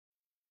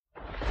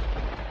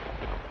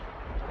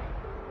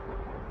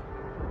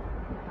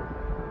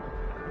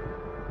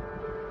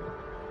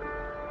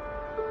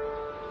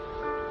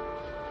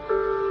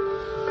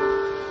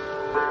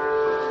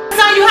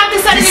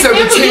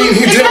17,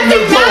 he damn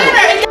near grown.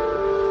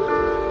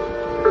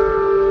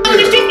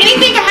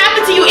 Anything can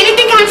happen to you.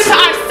 Anything can happen to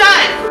our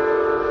son.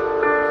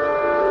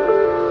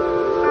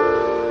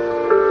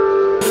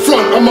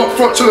 I'm up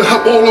front trying to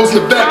help all those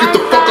in the back. Get the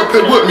fuck up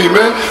here with me,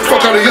 man.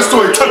 Fuck out of your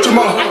story, touching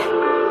my heart.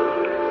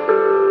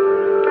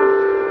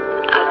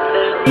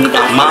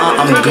 Mom,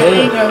 I'm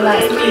good.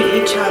 Like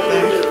each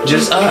other.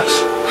 Just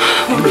us.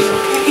 Okay.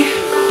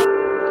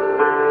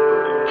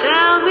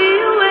 Tell me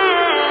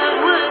where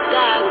would I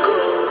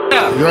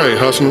go? You ain't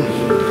hustling.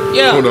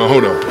 Yeah. Hold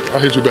on. I'll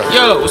hit you back.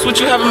 Yo, what's what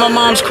you having my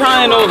mom's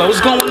crying over? What's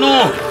going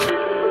on?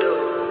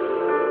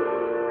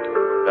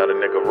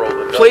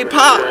 Play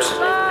pops.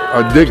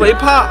 I dig Play it.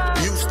 pop.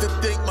 Used to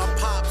think my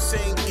pops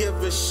ain't give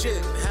a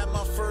shit. Had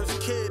my first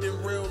kid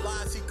and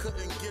realized he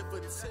couldn't give a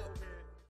tip.